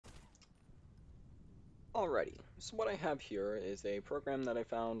Alrighty, so what I have here is a program that I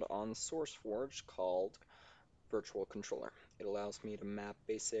found on SourceForge called Virtual Controller. It allows me to map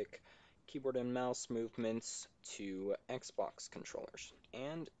basic keyboard and mouse movements to Xbox controllers,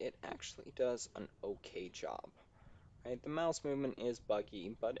 and it actually does an okay job. Right? The mouse movement is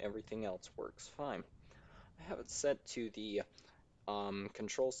buggy, but everything else works fine. I have it set to the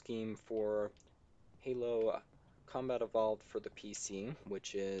control scheme for Halo Combat Evolved for the PC,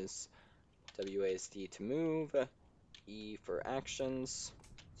 which is WASD to move, E for actions,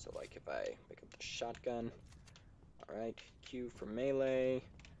 so like if I pick up the shotgun, alright, Q for melee,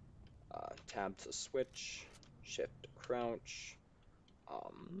 tab to switch, shift to crouch,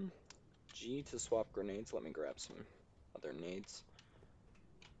 um, G to swap grenades. Let me grab some other nades.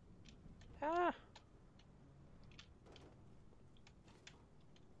 Ah!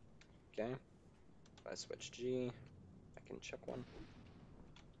 Okay, if I switch G, I can check one.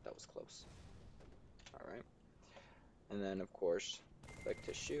 That was close. Alright, and then of course, click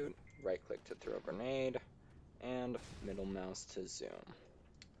to shoot, right click to throw a grenade, and middle mouse to zoom.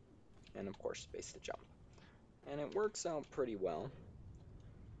 And of course, space to jump. And it works out pretty well.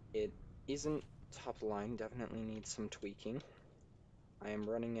 It isn't top of the line, definitely needs some tweaking. I am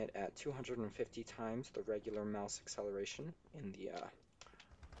running it at 250 times the regular mouse acceleration in the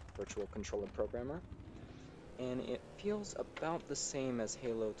Virtual Controller Programmer, and it feels about the same as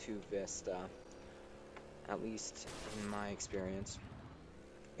Halo 2 Vista, at least in my experience.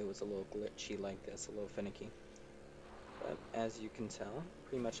 It was a little glitchy like this, a little finicky. But as you can tell,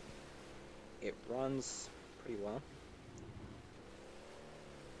 pretty much it runs pretty well.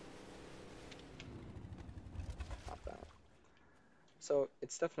 Not bad. So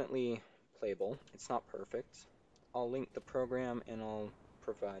it's definitely playable. It's not perfect. I'll link the program and I'll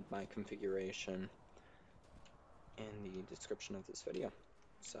provide my configuration in the description of this video.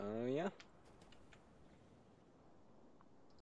 So yeah,